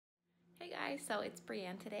guys, so it's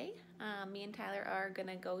Brianne today. Me and Tyler are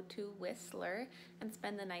gonna go to Whistler and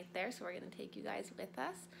spend the night there, so we're gonna take you guys with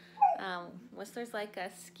us. Whistler's like a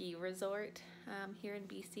ski resort here in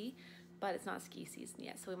BC, but it's not ski season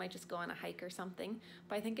yet, so we might just go on a hike or something.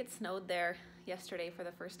 But I think it snowed there yesterday for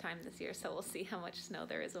the first time this year, so we'll see how much snow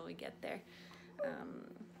there is when we get there.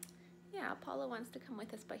 Yeah, Apollo wants to come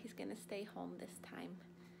with us, but he's gonna stay home this time.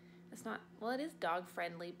 It's not, well, it is dog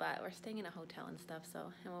friendly, but we're staying in a hotel and stuff,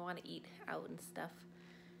 so, and we want to eat out and stuff.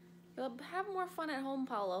 You'll have more fun at home,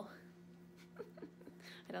 Paulo.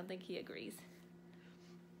 I don't think he agrees.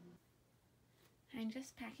 I'm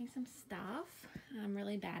just packing some stuff. I'm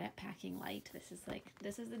really bad at packing light. This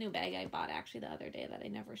is the new bag I bought actually the other day that I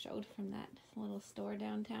never showed from that little store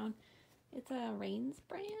downtown. It's a Rains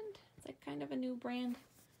brand. It's like kind of a new brand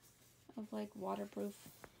of like waterproof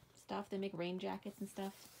stuff. They make rain jackets and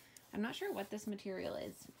stuff. I'm not sure what this material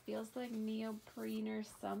is. It feels like neoprene or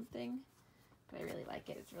something, but I really like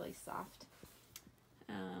it. It's really soft.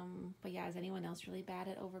 But yeah, is anyone else really bad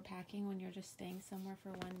at overpacking when you're just staying somewhere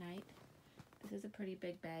for one night? This is a pretty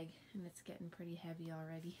big bag and it's getting pretty heavy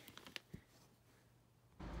already.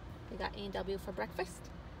 We got A&W for breakfast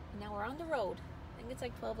and now we're on the road. I think it's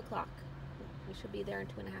like 12 o'clock. We should be there in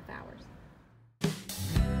 2.5 hours.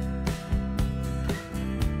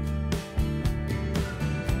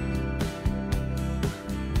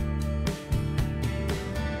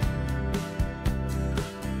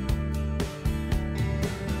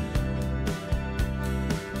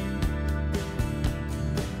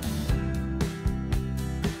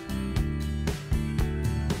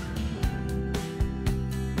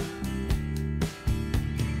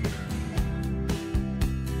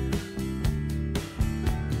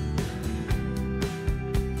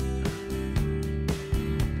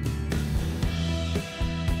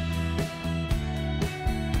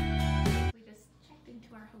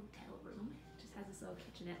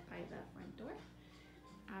 Kitchenette by the front door,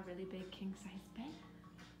 a really big king-size bed,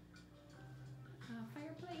 a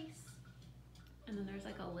fireplace, and then there's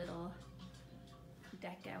like a little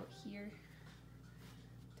deck out here.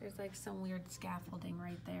 There's like some weird scaffolding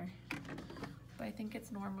right there, but I think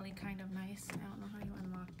it's normally kind of nice. I don't know how you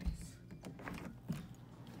unlock this.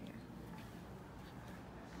 There.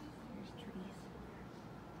 There's trees.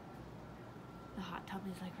 The hot tub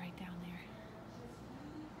is like right down there.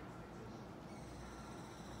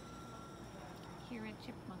 Here at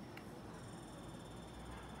Chipmunk.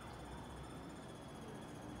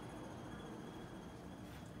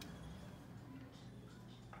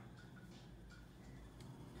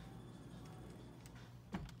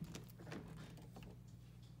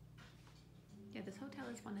 Yeah, this hotel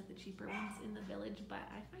is one of the cheaper ones in the village, but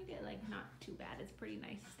I find it like not too bad. It's pretty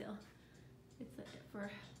nice still. It's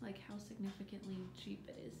for like how significantly cheap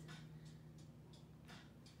it is.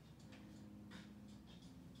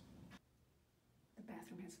 The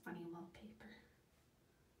bathroom has funny wallpaper.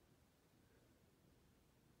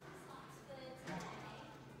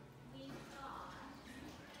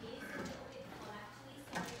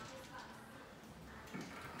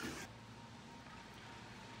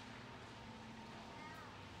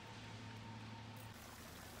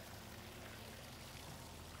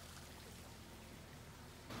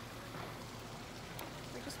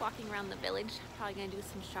 We're just walking around the village, probably gonna do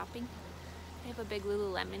some shopping. I have a big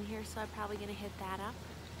Lululemon here, so I'm probably gonna hit that up.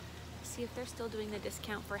 See if they're still doing the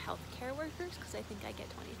discount for healthcare workers, because I think I get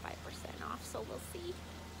 25% off, so we'll see.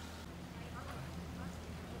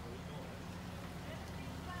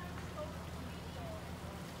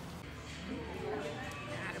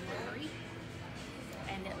 At a brewery,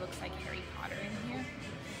 and it looks like Harry Potter in here.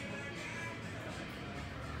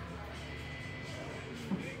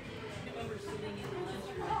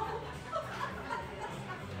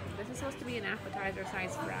 This is supposed to be an appetizer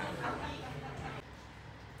size wrap.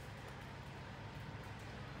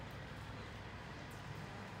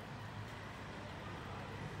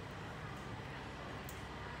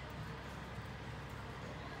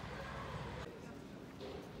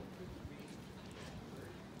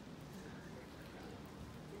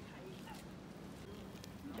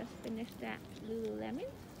 Just finished that Lululemon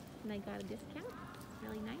and I got a discount. It's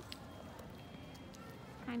really nice.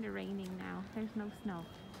 It's kind of raining now. There's no snow.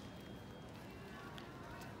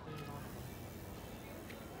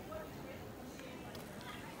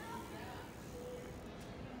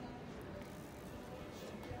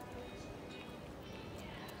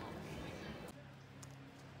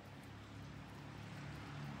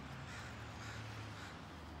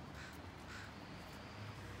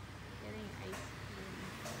 Getting ice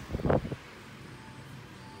cream.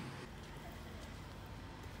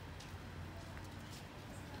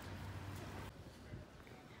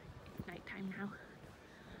 time now.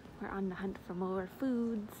 We're on the hunt for more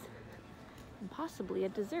foods and possibly a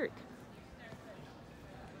dessert.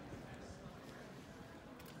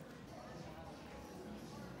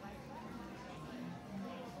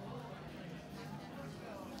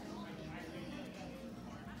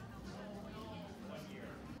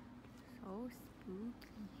 So spooky.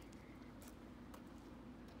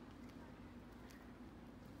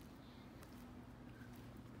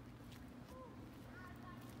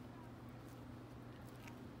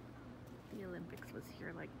 The Olympics was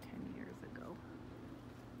here like 10 years ago.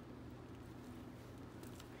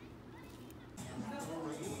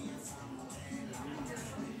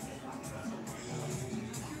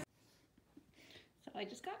 So I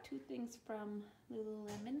just got 2 things from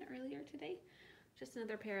Lululemon earlier today. Just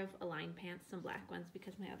another pair of Align pants, some black ones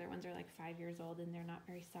because my other ones are like 5 years old and they're not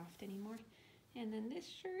very soft anymore. And then this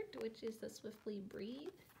shirt, which is the Swiftly Breathe.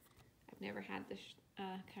 I've never had this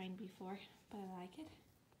kind before, but I like it.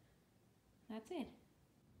 That's it.